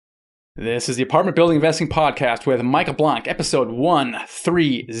This is the Apartment Building Investing Podcast with Michael Blank, episode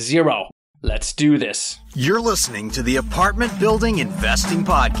 130. Let's do this. You're listening to the Apartment Building Investing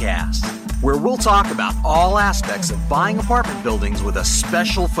Podcast, where we'll talk about all aspects of buying apartment buildings with a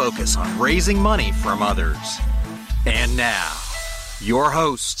special focus on raising money from others. And now, your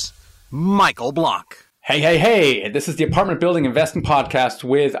host, Michael Blank. Hey. This is the Apartment Building Investing Podcast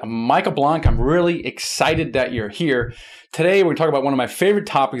with Michael Blank. I'm really excited that you're here. Today, we're going to talk about one of my favorite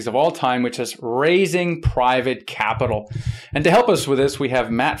topics of all time, which is raising private capital. And to help us with this, we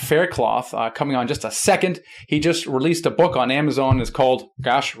have Matt Faircloth coming on just a second. He just released a book on Amazon. It's called,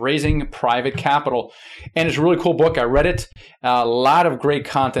 Raising Private Capital. And it's a really cool book. I read it. A lot of great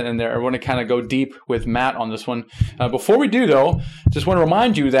content in there. I want to kind of go deep with Matt on this one. Before we do, though, just want to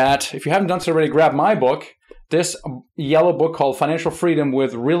remind you that if you haven't done so already, grab my book. This yellow book called Financial Freedom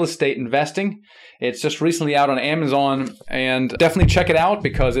with Real Estate Investing. It's just recently out on Amazon, and definitely check it out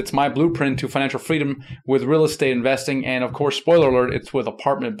because it's my blueprint to financial freedom with real estate investing. And of course, spoiler alert, it's with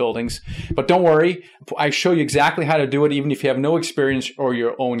apartment buildings. But don't worry, I show you exactly how to do it, even if you have no experience or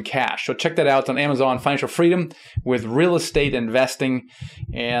your own cash. So check that out on Amazon, Financial Freedom with Real Estate Investing,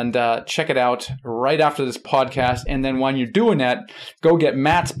 and check it out right after this podcast. And then when you're doing that, go get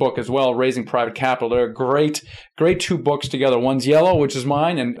Matt's book as well, Raising Private Capital. They're great two books together. One's yellow, which is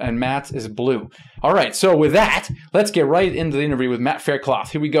mine, and Matt's is blue. All right, so with that, let's get right into the interview with Matt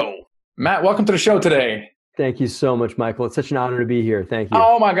Faircloth. Here we go. Matt, welcome to the show today. Thank you so much, Michael. It's such an honor to be here. Thank you.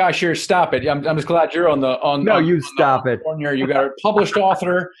 Oh my gosh, here, stop it. I'm just glad you're on. Stop it. You got a published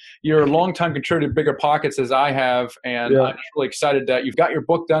author. You're a longtime contributor to Bigger Pockets, as I have, and I'm just really excited that you've got your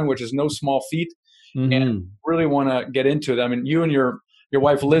book done, which is no small feat, and really want to get into it. I mean, you and your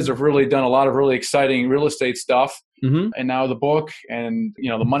wife Liz have really done a lot of really exciting real estate stuff. And now the book and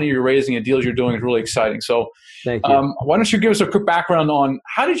the money you're raising and deals you're doing is really exciting. So thank you. Why don't you give us a quick background on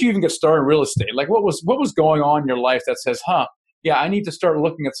how did you even get started in real estate? Like what was going on in your life that says, I need to start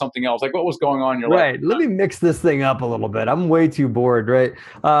looking at something else. Like what was going on in your life? Right. Let me mix this thing up a little bit. I'm way too bored, right?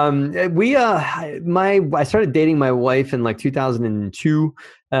 I started dating my wife in like 2002.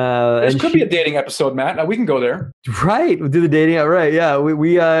 This could be a dating episode, Matt. Now we can go there. Right. We'll do the dating. Right. Yeah.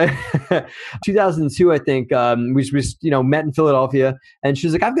 We 2002, I think, we met in Philadelphia, and she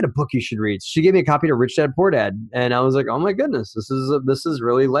was like, I've got a book you should read. She gave me a copy of Rich Dad Poor Dad. And I was like, oh my goodness, this is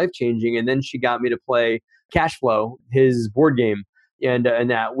really life-changing. And then she got me to play Cash Flow, his board game, and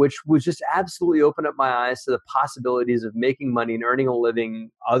that, which was just absolutely opened up my eyes to the possibilities of making money and earning a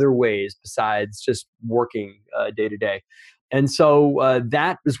living other ways besides just working day to day. And so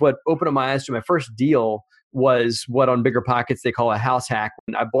that is what opened up my eyes to my first deal was what on Bigger Pockets they call a house hack.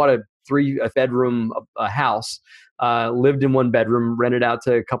 I bought a 3-bedroom house, lived in one bedroom, rented out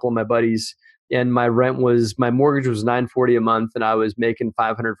to a couple of my buddies, and my mortgage was $940 a month, and I was making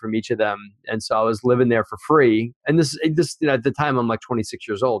 $500 from each of them, and so I was living there for free. And this at the time I'm like 26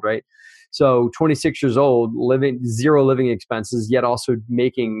 years old, right? So 26 years old, zero living expenses, yet also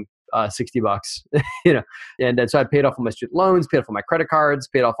making $60, and so I paid off all my student loans, paid off all my credit cards,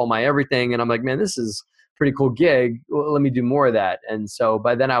 paid off all my everything. And I'm like, man, this is a pretty cool gig. Well, let me do more of that. And so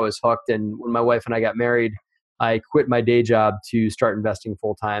by then I was hooked. And when my wife and I got married, I quit my day job to start investing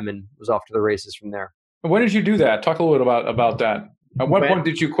full time and was off to the races from there. When did you do that? Talk a little bit about that. At what point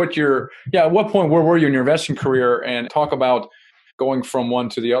did you quit at what point, where were you in your investing career, and talk about going from one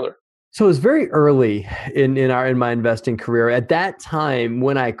to the other? So it was very early in my investing career. At that time,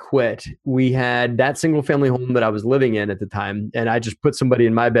 when I quit, we had that single family home that I was living in at the time, and I just put somebody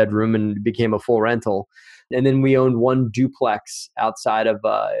in my bedroom and it became a full rental. And then we owned one duplex outside of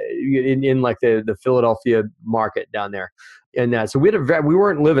in like the Philadelphia market down there. And so we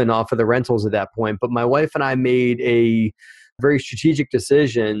weren't living off of the rentals at that point, but my wife and I made a very strategic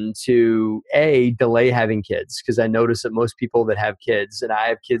decision to delay having kids, because I noticed that most people that have kids, and I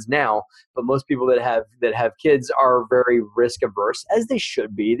have kids now, but most people that have kids are very risk averse, as they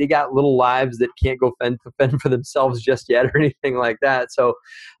should be. They got little lives that can't go fend for themselves just yet or anything like that. So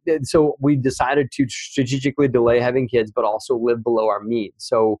we decided to strategically delay having kids, but also live below our means.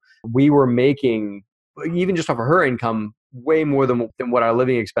 So we were making, even just off of her income, way more than what our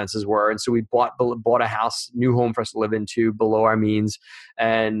living expenses were. And so we bought a house, new home for us to live into below our means.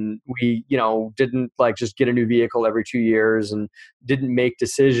 And we, didn't like just get a new vehicle every 2 years, and didn't make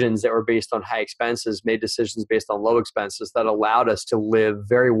decisions that were based on high expenses, made decisions based on low expenses that allowed us to live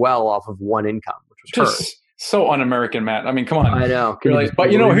very well off of one income, which was hers. So un-American, Matt. I mean, come on. I know. But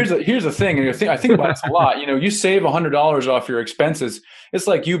here's the thing. And I think about this a lot. You save $100 off your expenses. It's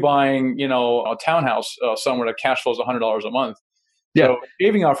like you buying, a townhouse somewhere that cash flows $100 a month. Yeah. So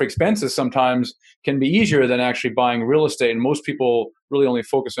shaving off expenses sometimes can be easier than actually buying real estate. And most people really only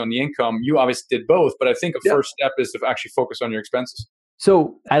focus on the income. You obviously did both, but I think a Yep. first step is to actually focus on your expenses.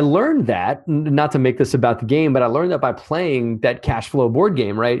 So I learned that, not to make this about the game, but I learned that by playing that cash flow board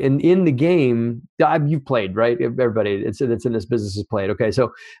game, right? And in the game, you've played, right? Everybody that's in this business has played. Okay,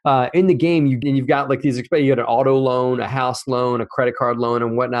 so in the game, you've got like you got an auto loan, a house loan, a credit card loan,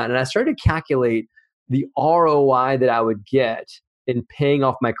 and whatnot. And I started to calculate the ROI that I would get in paying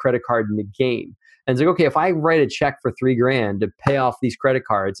off my credit card in the game. And it's like, okay, if I write a check for $3,000 to pay off these credit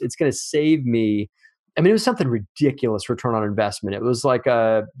cards, it's going to save me. I mean, it was something ridiculous return on investment. It was like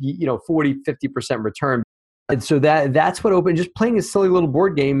a 40, 50% return. And so that's what opened, just playing a silly little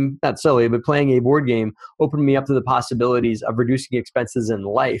board game, not silly, but playing a board game opened me up to the possibilities of reducing expenses in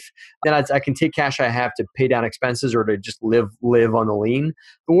life. Then I can take cash I have to pay down expenses or to just live on the lean,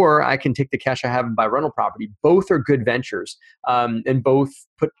 or I can take the cash I have and buy rental property. Both are good ventures, and both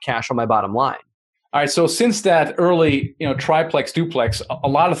put cash on my bottom line. All right. So since that early, triplex, duplex, a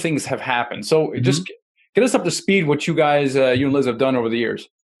lot of things have happened. So just get us up to speed what you guys, you and Liz have done over the years.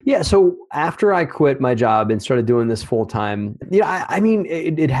 Yeah. So after I quit my job and started doing this full time, I mean,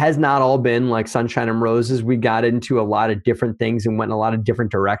 it has not all been like sunshine and roses. We got into a lot of different things and went in a lot of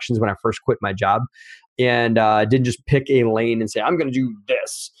different directions when I first quit my job, and didn't just pick a lane and say, I'm going to do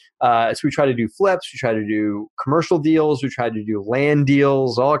this. So we tried to do flips, we tried to do commercial deals, we tried to do land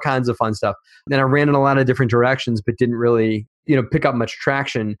deals, all kinds of fun stuff. And I ran in a lot of different directions, but didn't really, pick up much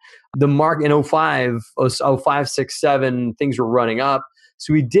traction. The mark in 05, 6, 7, things were running up.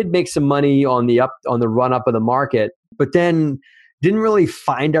 So we did make some money on the run up of the market, but then didn't really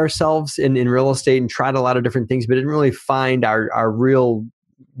find ourselves in real estate and tried a lot of different things, but didn't really find our real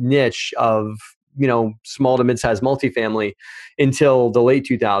niche of small to mid-sized multifamily until the late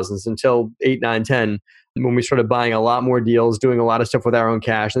 2000s, until 8, 9, 10, when we started buying a lot more deals, doing a lot of stuff with our own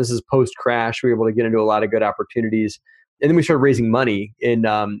cash. And this is post-crash. We were able to get into a lot of good opportunities. And then we started raising money in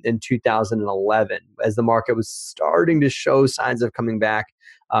 2011 as the market was starting to show signs of coming back.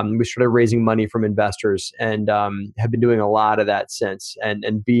 We started raising money from investors and have been doing a lot of that since,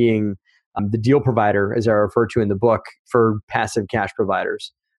 and being the deal provider, as I refer to in the book, for passive cash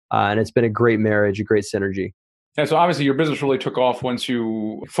providers. And it's been a great marriage, a great synergy. Yeah, so obviously your business really took off once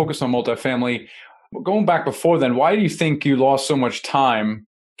you focused on multifamily. Going back before then, why do you think you lost so much time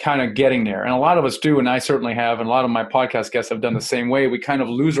kind of getting there? And a lot of us do, and I certainly have, and a lot of my podcast guests have done the same way. We kind of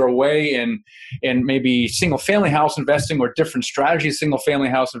lose our way in maybe single family house investing or different strategies, single family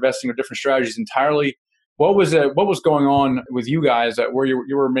house investing or different strategies entirely. What was going on with you guys that where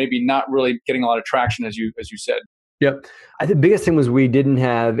you were maybe not really getting a lot of traction, as you said? Yep. I think the biggest thing was we didn't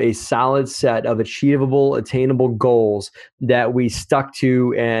have a solid set of achievable, attainable goals that we stuck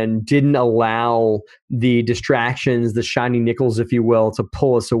to and didn't allow the distractions, the shiny nickels, if you will, to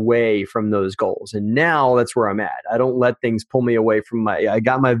pull us away from those goals. And now that's where I'm at. I don't let things pull me away from I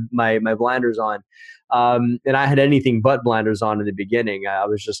got my blinders on. And I had anything but blinders on in the beginning. I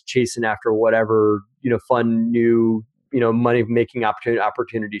was just chasing after whatever, fun, new, money-making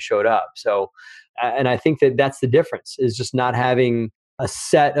opportunity showed up. So, and I think that's the difference, is just not having a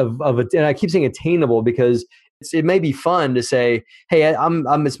set of and I keep saying attainable because it may be fun to say, hey,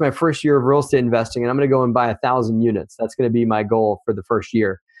 it's my first year of real estate investing and I'm going to go and buy 1,000 units. That's going to be my goal for the first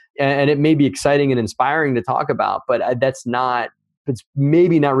year. And it may be exciting and inspiring to talk about, but it's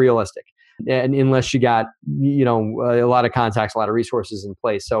maybe not realistic. And unless you got, a lot of contacts, a lot of resources in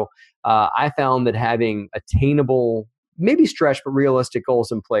place. So I found that having attainable, maybe stretch, but realistic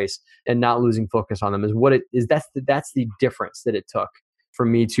goals in place and not losing focus on them is what it is. That's the difference that it took for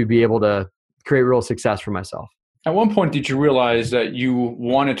me to be able to create real success for myself. At one point, did you realize that you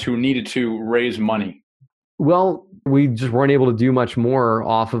needed to raise money? Well, we just weren't able to do much more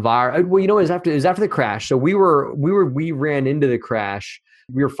off of it was after the crash. So we ran into the crash.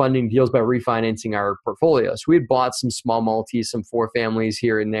 We were funding deals by refinancing our portfolio. So we had bought some small multis, some 4 families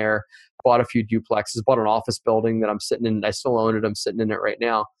here and there, bought a few duplexes, bought an office building that I'm sitting in. I still own it. I'm sitting in it right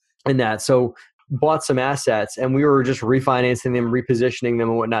now. So bought some assets and we were just refinancing them, repositioning them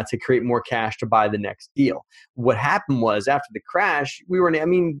and whatnot to create more cash to buy the next deal. What happened was after the crash,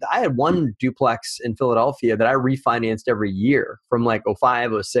 I had one duplex in Philadelphia that I refinanced every year from like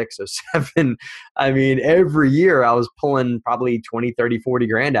 05, 06, 07. Every year I was pulling probably 20, 30, 40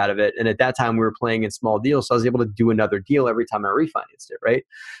 grand out of it. And at that time we were playing in small deals. So I was able to do another deal every time I refinanced it, right?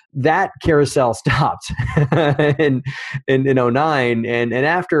 That carousel stopped in 09. And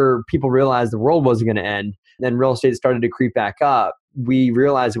after people realized the world wasn't going to end, then real estate started to creep back up. We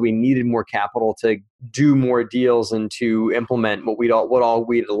realized that we needed more capital to do more deals and to implement what all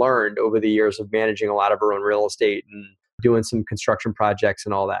we'd learned over the years of managing a lot of our own real estate and doing some construction projects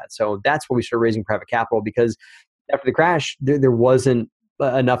and all that. So that's when we started raising private capital, because after the crash, there wasn't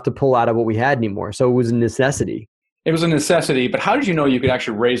enough to pull out of what we had anymore. So it was a necessity. It was a necessity, but how did you know you could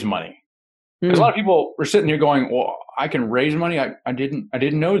actually raise money? Because a lot of people were sitting here going, well, I can raise money. I didn't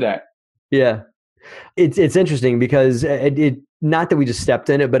know that. Yeah. It's interesting because it not that we just stepped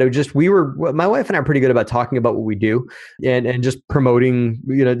in it, but my wife and I are pretty good about talking about what we do and just promoting,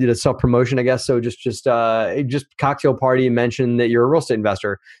 self-promotion, I guess. So just cocktail party and mention that you're a real estate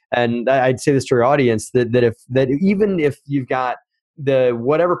investor. And I'd say this to your audience that even if you've got the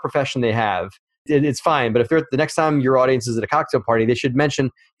whatever profession they have, it's fine. But if the next time your audience is at a cocktail party, they should mention,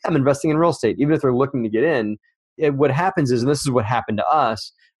 I'm investing in real estate, even if they're looking to get in. What happens is, and this is what happened to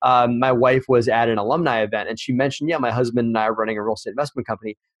us, my wife was at an alumni event and she mentioned, my husband and I are running a real estate investment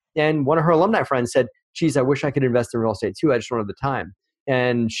company. And one of her alumni friends said, geez, I wish I could invest in real estate too. I just don't have the time.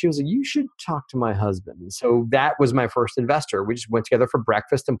 And she was like, you should talk to my husband. And so that was my first investor. We just went together for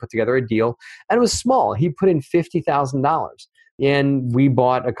breakfast and put together a deal. And it was small. He put in $50,000 and we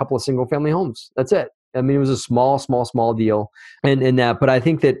bought a couple of single family homes. That's it. I mean, it was a small deal, and that. But I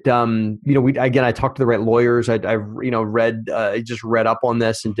think that I talked to the right lawyers. I read up on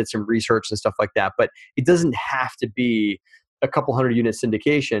this and did some research and stuff like that. But it doesn't have to be a couple hundred unit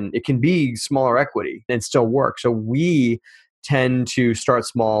syndication. It can be smaller equity and still work. So we tend to start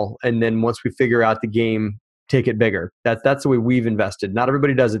small, and then once we figure out the game, take it bigger. That's the way we've invested. Not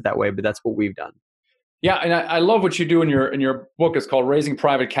everybody does it that way, but that's what we've done. Yeah, and I love what you do in your book. It's called Raising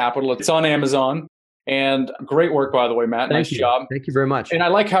Private Capital. It's on Amazon. And great work, by the way, Matt. Nice job. Thank you very much. And I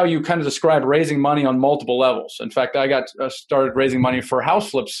like how you kind of describe raising money on multiple levels. In fact, I got started raising money for house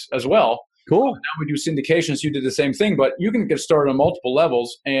flips as well. Cool. Now we do syndications. You did the same thing, but you can get started on multiple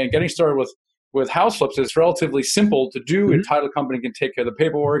levels. And getting started with house flips is relatively simple to do. Mm-hmm. A title company can take care of the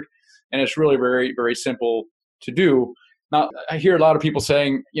paperwork, and it's really very, very simple to do. Now, I hear a lot of people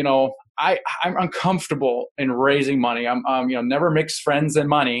saying, I'm uncomfortable in raising money. I'm never mix friends and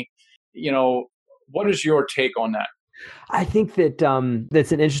money. What is your take on that? I think that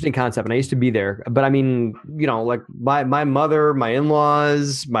that's an interesting concept, and I used to be there. But I mean, like my mother, my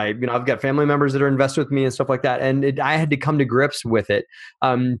in-laws, I've got family members that are invested with me and stuff like that, and I had to come to grips with it.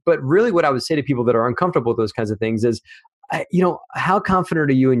 But really, what I would say to people that are uncomfortable with those kinds of things is, how confident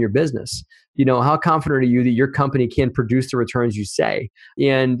are you in your business? How confident are you that your company can produce the returns you say?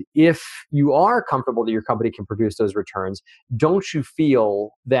 And if you are comfortable that your company can produce those returns, don't you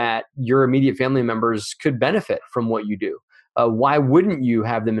feel that your immediate family members could benefit from what you do? Why wouldn't you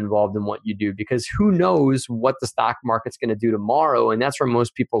have them involved in what you do? Because who knows what the stock market's going to do tomorrow? And that's where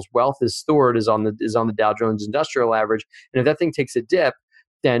most people's wealth is stored, is on the Dow Jones Industrial Average. And if that thing takes a dip,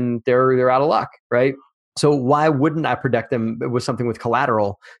 then they're out of luck, right? So why wouldn't I protect them with something with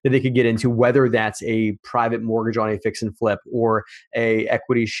collateral that they could get into, whether that's a private mortgage on a fix and flip or a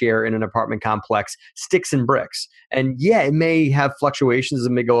equity share in an apartment complex, sticks and bricks. And yeah, it may have fluctuations, it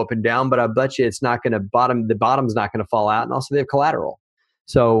may go up and down, but I bet you it's not going to the bottom's not going to fall out. And also they have collateral.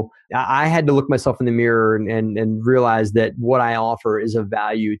 So I had to look myself in the mirror and realize that what I offer is of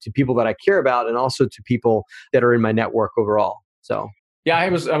value to people that I care about and also to people that are in my network overall. So. Yeah, I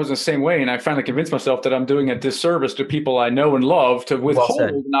was the same way, and I finally convinced myself that I'm doing a disservice to people I know and love to withhold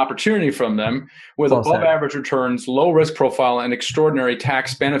an opportunity from them with above average returns, low risk profile, and extraordinary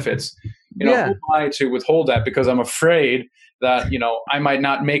tax benefits. Who am I to withhold that because I'm afraid that I might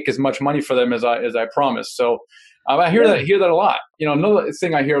not make as much money for them as I promised. So I hear that a lot. Another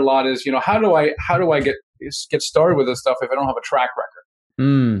thing I hear a lot is how do I get started with this stuff if I don't have a track record?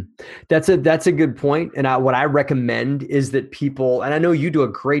 That's a good point. And what I recommend is that people, and I know you do a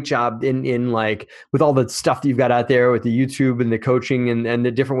great job in like with all the stuff that you've got out there with the YouTube and the coaching and the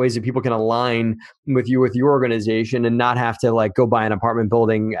different ways that people can align with your organization and not have to like go buy an apartment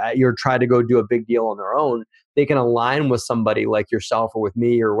building. You're trying to go do a big deal on their own. They can align with somebody like yourself or with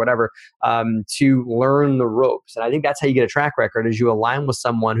me or whatever to learn the ropes. And I think that's how you get a track record, is you align with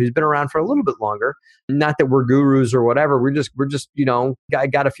someone who's been around for a little bit longer. Not that we're gurus or whatever. We're just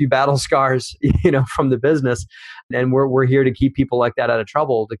got a few battle scars, from the business, and we're here to keep people like that out of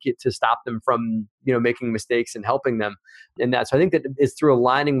trouble, to stop them from making mistakes and helping them. And so I think that it's through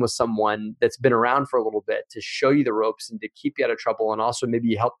aligning with someone that's been around for a little bit to show you the ropes and to keep you out of trouble, and also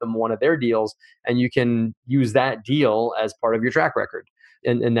maybe help them one of their deals, and you can use that deal as part of your track record.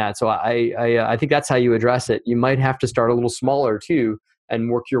 And that, so I think that's how you address it. You might have to start a little smaller too, and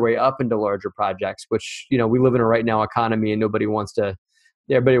work your way up into larger projects. Which we live in a right now economy, and everybody wants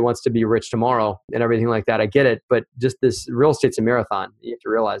to be rich tomorrow and everything like that. I get it, but just this real estate's a marathon. You have to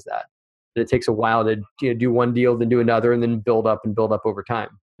realize that it takes a while to do one deal, then do another, and then build up over time.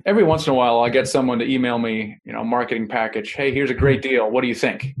 Every once in a while, I get someone to email me, marketing package. Hey, here's a great deal. What do you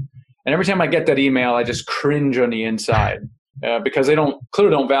think? And every time I get that email, I just cringe on the inside because they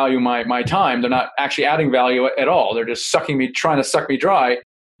clearly don't value my time. They're not actually adding value at all. They're just trying to suck me dry.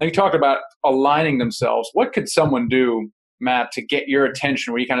 And you talk about aligning themselves. What could someone do, Matt, to get your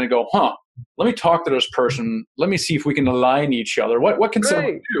attention where you kind of go, let me talk to this person. Let me see if we can align each other. What can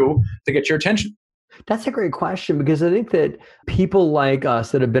someone do to get your attention? That's a great question, because I think that people like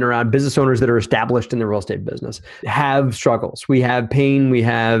us that have been around, business owners that are established in the real estate business, have struggles. We have pain, we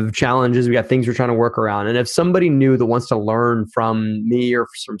have challenges, we got things we're trying to work around. And if somebody new that wants to learn from me or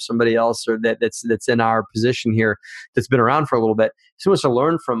from somebody else, or that's in our position here, that's been around for a little bit, someone wants to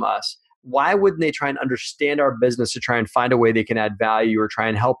learn from us, why wouldn't they try and understand our business to try and find a way they can add value, or try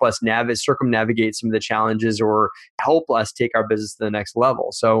and help us circumnavigate some of the challenges, or help us take our business to the next level?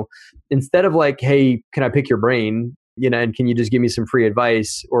 So instead of like, hey, can I pick your brain? And can you just give me some free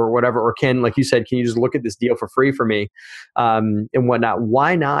advice or whatever? Or like you said, can you just look at this deal for free for me and whatnot?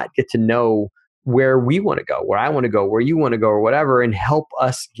 Why not get to know where we want to go, where I want to go, where you want to go, or whatever, and help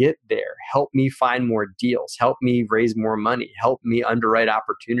us get there. Help me find more deals. Help me raise more money. Help me underwrite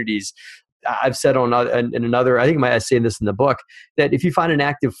opportunities. I've said in another, I think I say this in the book, that if you find an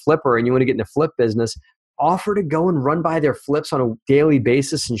active flipper and you want to get in the flip business, offer to go and run by their flips on a daily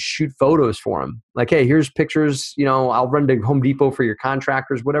basis and shoot photos for them. Like, hey, here's pictures, I'll run to Home Depot for your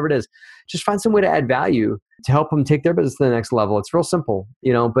contractors, whatever it is. Just find some way to add value to help them take their business to the next level. It's real simple,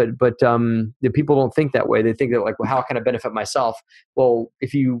 but the people don't think that way. They think that like, well, how can I benefit myself? Well,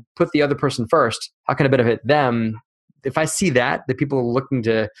 if you put the other person first, how can I benefit them? If I see that the people are looking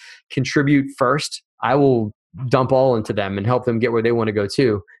to contribute first, I will dump all into them and help them get where they want to go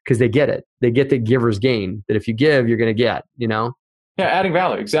too, because they get it. They get the giver's gain, that if you give, you're going to get, Yeah, adding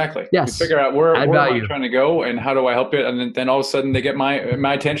value. Exactly. Yes. You figure out where am I trying to go and how do I help it? And then all of a sudden they get my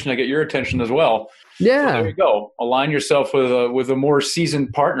attention, I get your attention as well. Yeah. So there you go. Align yourself with a more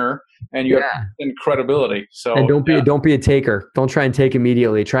seasoned partner and you have credibility. So and don't be a taker. Don't try and take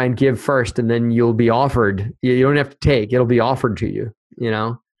immediately. Try and give first, and then you'll be offered. You don't have to take. It'll be offered to you,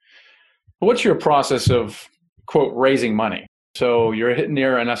 What's your process of, quote, raising money? So you're hitting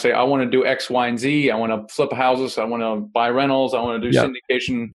there and I say, I want to do X, Y, and Z. I want to flip houses. I want to buy rentals. I want to do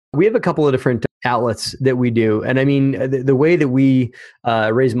syndication. We have a couple of different outlets that we do. And I mean, the way that we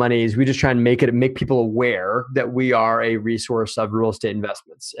raise money is we just try and make people aware that we are a resource of real estate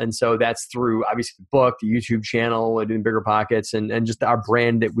investments. And so that's through obviously the book, the YouTube channel, doing Bigger Pockets, and just our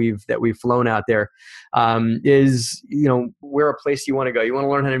brand that we've flown out there is, we're a place you want to go. You want to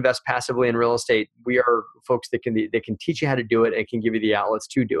learn how to invest passively in real estate. We are folks that can teach you how to do it and can give you the outlets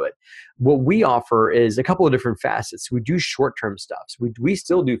to do it. What we offer is a couple of different facets. We do short-term stuff. So we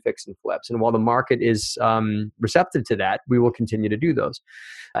still do fix and flips. And while the market is receptive to that, we will continue to do those.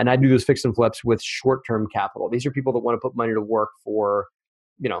 And I do those fix and flips with short-term capital. These are people that want to put money to work for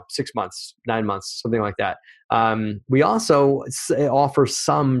 6 months, 9 months, something like that. We also offer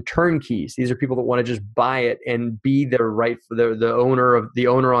some turnkeys. These are people that want to just buy it and be the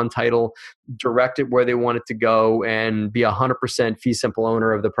owner on title, direct it where they want it to go, and be 100% fee simple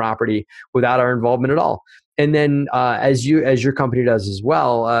owner of the property without our involvement at all. And then as your company does as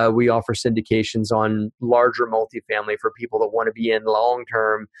well, we offer syndications on larger multifamily for people that want to be in long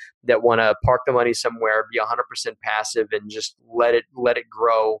term, that want to park the money somewhere, be 100% passive, and just let it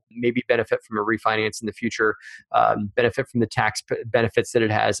grow. Maybe benefit from a refinance in the future, benefit from the tax benefits that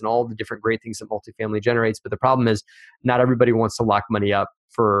it has, and all the different great things that multifamily generates. But the problem is, not everybody wants to lock money up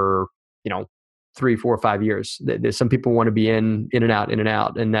for 3, 4, 5 years. There's some people want to be in and out,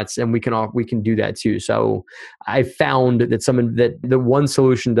 and we can do that too. So I found that the one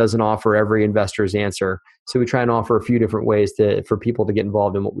solution doesn't offer every investor's answer. So we try and offer a few different ways for people to get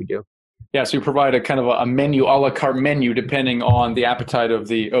involved in what we do. Yeah, so you provide a kind of a menu, a la carte menu, depending on the appetite of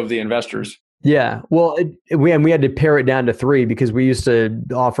the investors. Yeah, well, we had to pare it down to 3 because we used to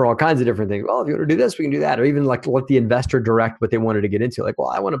offer all kinds of different things. Well, if you want to do this, we can do that, or even like let the investor direct what they wanted to get into. Like, well,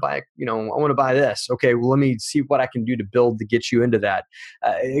 I want to buy this. Okay, well, let me see what I can do to get you into that.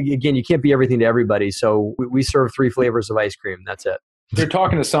 Again, you can't be everything to everybody, so we serve 3 flavors of ice cream. That's it. They're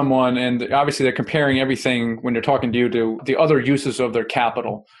talking to someone, and obviously they're comparing everything when they're talking to you to the other uses of their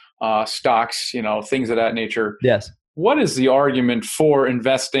capital, stocks, things of that nature. Yes. What is the argument for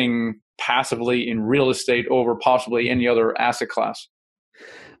investing passively in real estate over possibly any other asset class?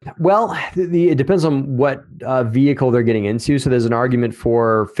 Well, it depends on what vehicle they're getting into. So there's an argument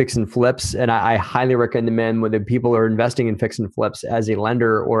for fix and flips, and I highly recommend when the people are investing in fix and flips as a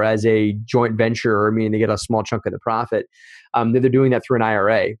lender or as a joint venture, or they get a small chunk of the profit, that they're doing that through an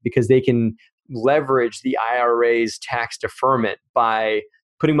IRA, because they can leverage the IRA's tax deferment by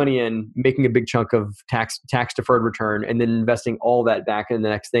putting money in, making a big chunk of tax deferred return, and then investing all that back in the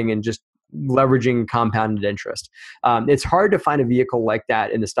next thing and just leveraging compounded interest. It's hard to find a vehicle like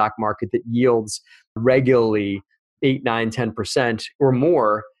that in the stock market that yields regularly 8, 9, 10% or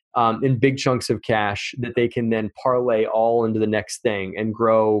more in big chunks of cash that they can then parlay all into the next thing and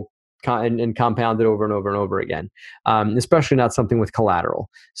grow and compound it over and over and over again, especially not something with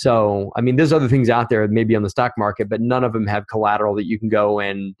collateral. So, I mean, there's other things out there maybe on the stock market, but none of them have collateral that you can go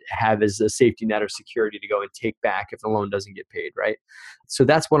and have as a safety net or security to go and take back if the loan doesn't get paid, right? So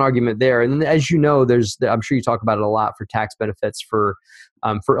that's one argument there. And then, as you know, I'm sure you talk about it a lot for tax benefits for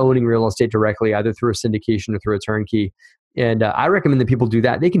owning real estate directly, either through a syndication or through a turnkey. And I recommend that people do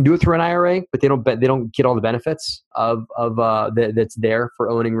that. They can do it through an IRA, but they don't get all the benefits of that's there for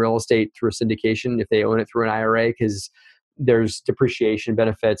owning real estate through a syndication if they own it through an IRA, because there's depreciation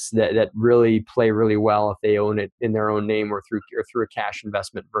benefits that really play really well if they own it in their own name or through a cash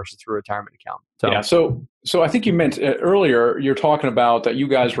investment versus through a retirement account. So I think you meant earlier, you're talking about that you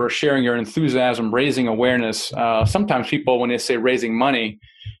guys were sharing your enthusiasm, raising awareness. Sometimes people, when they say raising money,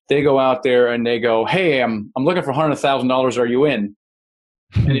 they go out there and they go, "Hey, I'm looking for $100,000. Are you in?"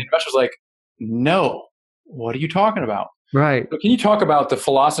 And the investor's like, "No, what are you talking about?" Right. So can you talk about the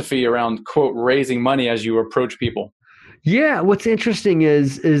philosophy around, quote, raising money as you approach people? Yeah, what's interesting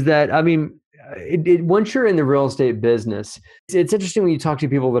is that, I mean, once you're in the real estate business, it's interesting when you talk to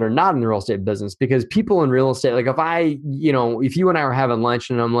people that are not in the real estate business, because people in real estate, like if you and I are having lunch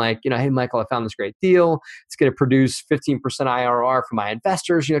and I'm like, "Hey, Michael, I found this great deal. It's going to produce 15% IRR for my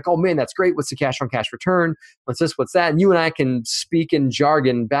investors." You're like, "Oh man, that's great. What's the cash on cash return? What's this? What's that?" And you and I can speak in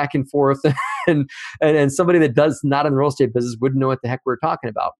jargon back and forth and somebody that does not in the real estate business wouldn't know what the heck we're talking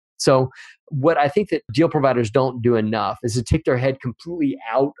about. So what I think that deal providers don't do enough is to take their head completely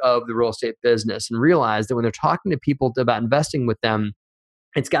out of the real estate business and realize that when they're talking to people about investing with them,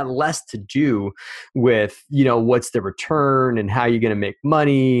 it's got less to do with, what's the return and how you're going to make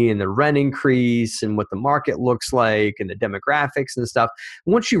money and the rent increase and what the market looks like and the demographics and stuff.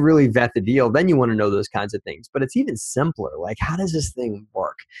 Once you really vet the deal, then you want to know those kinds of things. But it's even simpler. Like, how does this thing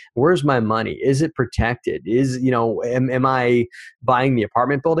work? Where's my money? Is it protected? Am I buying the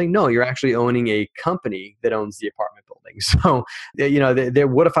apartment building? No, you're actually owning a company that owns the apartment building. So,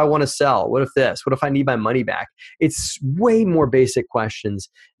 what if I want to sell? What if this? What if I need my money back? It's way more basic questions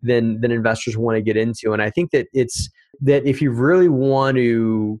than investors want to get into. And I think that if you really want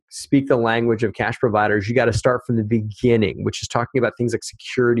to speak the language of cash providers, you got to start from the beginning, which is talking about things like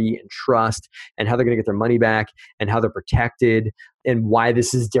security and trust and how they're going to get their money back and how they're protected and why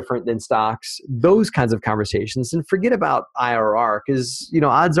this is different than stocks, those kinds of conversations. And forget about IRR, because,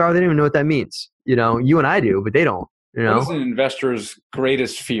 odds are they don't even know what that means. You and I do, but they don't. What is an investor's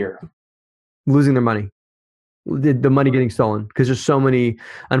greatest fear? Losing their money. The money getting stolen, because there's so many.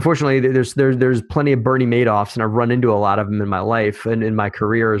 Unfortunately, there's plenty of Bernie Madoffs, and I've run into a lot of them in my life and in my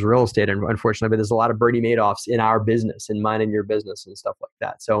career as real estate. And unfortunately, but there's a lot of Bernie Madoffs in our business, in mine and your business, and stuff like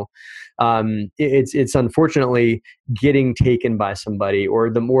that. So, it's unfortunately getting taken by somebody, or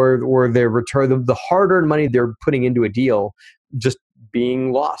their return, the hard-earned money they're putting into a deal, just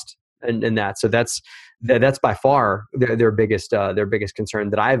being lost, and that. So that's by far their biggest concern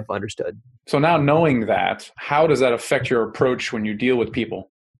that I've understood. So now, knowing that, how does that affect your approach when you deal with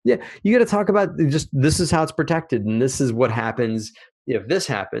people? Yeah, you got to talk about just, this is how it's protected, and this is what happens if this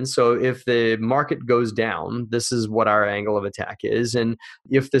happens. So if the market goes down, this is what our angle of attack is, and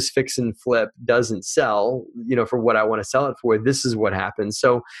if this fix and flip doesn't sell, for what I want to sell it for, this is what happens.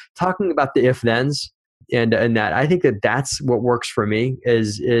 So talking about the if-thens. And that, I think that's what works for me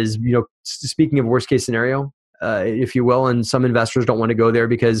is speaking of worst case scenario, if you will, and some investors don't want to go there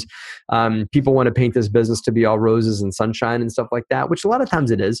because people want to paint this business to be all roses and sunshine and stuff like that, which a lot of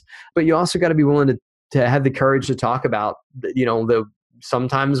times it is. But you also got to be willing to have the courage to talk about, the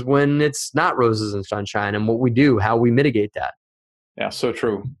sometimes when it's not roses and sunshine, and what we do, how we mitigate that. Yeah, so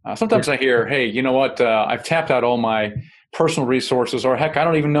true. Sometimes I hear, "Hey, you know what? I've tapped out all my personal resources, or heck, I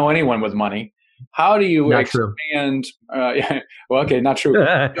don't even know anyone with money." How do you expand? Well, okay, not true.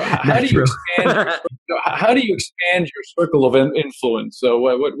 How do you expand your circle of influence? So,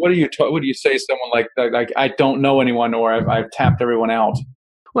 what do you say to someone like I don't know anyone, or I've tapped everyone out?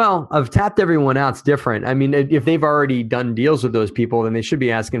 Well, I've tapped everyone out. It's different. I mean, if they've already done deals with those people, then they should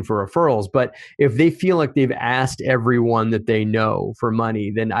be asking for referrals. But if they feel like they've asked everyone that they know for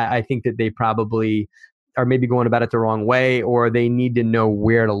money, then I think that they probably are maybe going about it the wrong way, or they need to know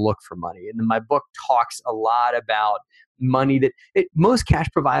where to look for money. And my book talks a lot about money most cash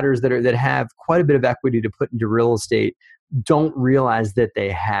providers that have quite a bit of equity to put into real estate don't realize that they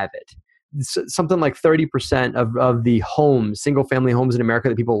have it. something like 30% of the homes, single family homes in America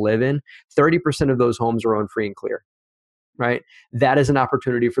that people live in, 30% of those homes are owned free and clear. Right? That is an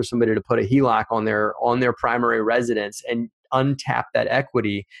opportunity for somebody to put a HELOC on their primary residence and untap that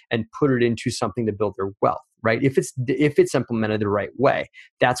equity and put it into something to build their wealth. Right? If it's implemented the right way,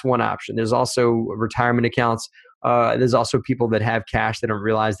 that's one option. There's also retirement accounts. There's also people that have cash that don't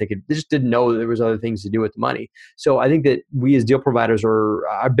realize they just didn't know that there was other things to do with the money. So I think that we as deal providers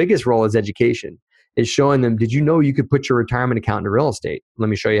our biggest role is education. Is showing them, did you know you could put your retirement account into real estate? Let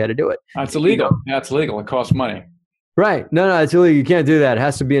me show you how to do it. It's illegal. Yeah, it's illegal. It costs money. Right. No, it's illegal. You can't do that. It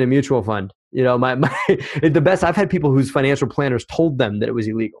has to be in a mutual fund. The best, I've had people whose financial planners told them that it was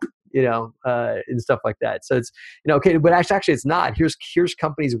illegal, and stuff like that. So it's, okay, but actually it's not. Here's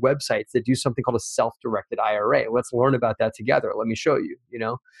companies' websites that do something called a self-directed IRA. Let's learn about that together. Let me show you,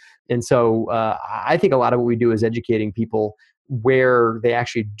 And so I think a lot of what we do is educating people where they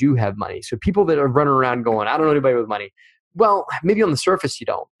actually do have money. So people that are running around going, I don't know anybody with money. Well, maybe on the surface you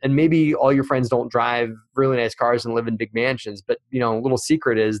don't. And maybe all your friends don't drive really nice cars and live in big mansions. But, a little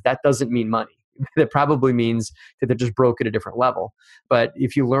secret is that doesn't mean money. That probably means that they're just broke at a different level. But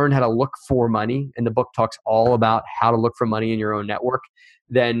if you learn how to look for money, and the book talks all about how to look for money in your own network,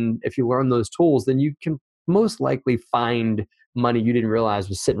 then if you learn those tools, then you can most likely find money you didn't realize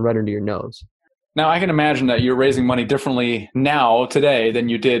was sitting right under your nose. Now, I can imagine that you're raising money differently now, today, than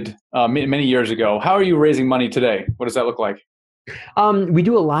you did many years ago. How are you raising money today? What does that look like? We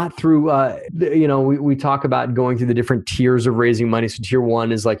do a lot through, we talk about going through the different tiers of raising money. So tier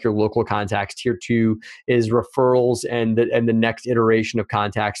 1 is like your local contacts. Tier 2 is referrals and the next iteration of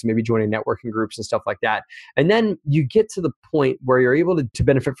contacts, maybe joining networking groups and stuff like that. And then you get to the point where you're able to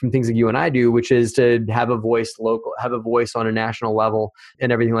benefit from things like you and I do, which is to have a voice on a national level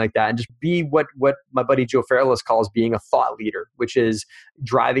and everything like that. And just be what my buddy Joe Fairless calls being a thought leader, which is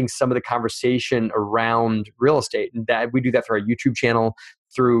driving some of the conversation around real estate. And that we do that through our YouTube channel,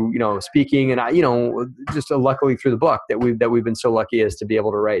 through speaking, and just luckily through the book that we've been so lucky as to be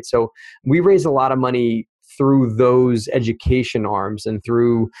able to write. So we raise a lot of money through those education arms and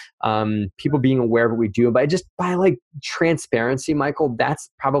through people being aware of what we do, by like transparency. Michael, that's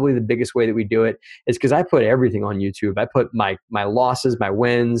probably the biggest way that we do it, is because I put everything on YouTube. I put my losses, my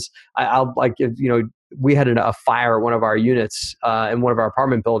wins. I'll we had a fire at one of our units in one of our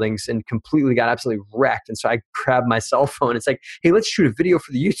apartment buildings and completely got absolutely wrecked. And so I grabbed my cell phone. It's like, hey, let's shoot a video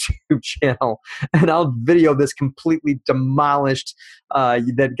for the YouTube channel. And I'll video this completely demolished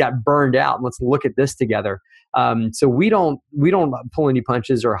that got burned out. And let's look at this together. So we don't pull any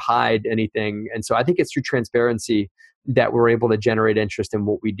punches or hide anything. And so I think it's through transparency that we're able to generate interest in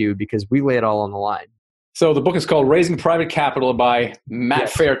what we do, because we lay it all on the line. So the book is called Raising Private Capital by Matt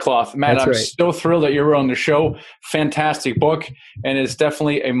Faircloth. Matt, I'm so thrilled that you were on the show. Fantastic book, and it's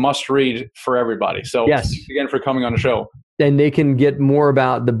definitely a must-read for everybody. So thanks again for coming on the show. And they can get more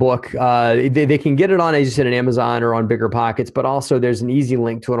about the book. They can get it on, as you said, on Amazon or on BiggerPockets, but also there's an easy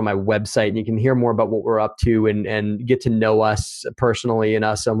link to it on my website, and you can hear more about what we're up to and get to know us personally and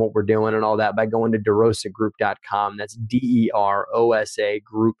us and what we're doing and all that by going to derosagroup.com. That's DEROSA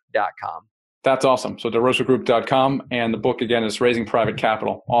group.com. That's awesome. So derosagroup.com, and the book again is Raising Private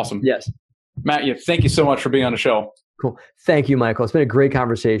Capital. Awesome. Yes. Matt, thank you so much for being on the show. Cool. Thank you, Michael. It's been a great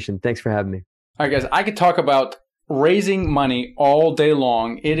conversation. Thanks for having me. All right, guys, I could talk about raising money all day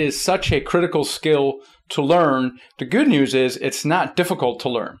long. It is such a critical skill to learn. The good news is it's not difficult to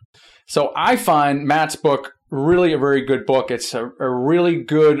learn. So I find Matt's book really a very good book. It's a really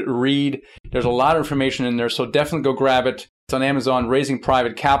good read. There's a lot of information in there, so definitely go grab it. It's on Amazon, Raising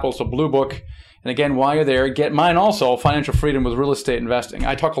Private Capital. It's a blue book. And again, while you're there, get mine also, Financial Freedom with Real Estate Investing.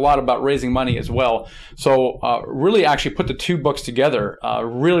 I talk a lot about raising money as well. So really actually put the two books together.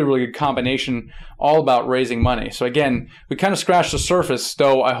 Really, really good combination, all about raising money. So again, we kind of scratched the surface,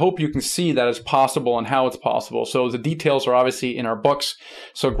 though I hope you can see that it's possible and how it's possible. So the details are obviously in our books,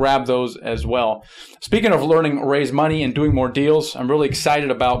 so grab those as well. Speaking of learning raise money and doing more deals, I'm really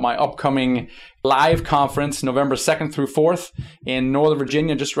excited about my upcoming live conference, November 2nd through 4th in Northern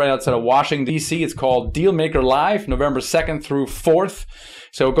Virginia, just right outside of Washington, D.C. It's called Dealmaker Live, November 2nd through 4th.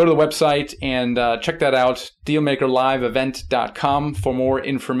 So go to the website and check that out, dealmakerliveevent.com for more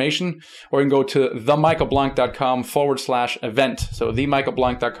information, or you can go to themichaelblank.com/event. So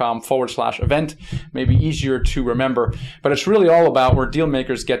themichaelblank.com/event, maybe easier to remember. But it's really all about where deal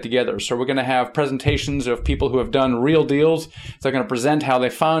makers get together. So we're going to have presentations of people who have done real deals. They're going to present how they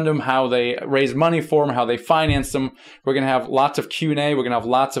found them, how they raised money for them, how they financed them. We're going to have lots of Q&A. We're going to have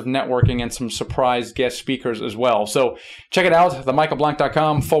lots of networking and some surprise guest speakers as well. So check it out, themichaelblank.com/event,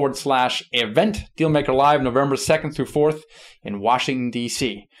 Dealmaker Live, November 2nd through 4th in Washington,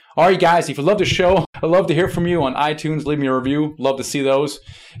 D.C. All right, guys, if you love the show, I'd love to hear from you on iTunes. Leave me a review. Love to see those.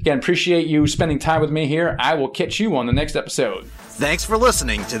 Again, appreciate you spending time with me here. I will catch you on the next episode. Thanks for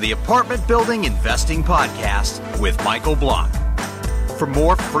listening to the Apartment Building Investing Podcast with Michael Blank. For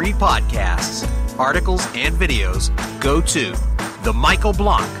more free podcasts, articles, and videos, go to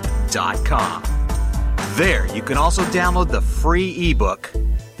themichaelblank.com. There, you can also download the free ebook,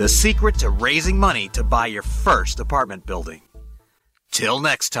 The Secret to Raising Money to Buy Your First Apartment Building. Till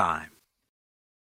next time.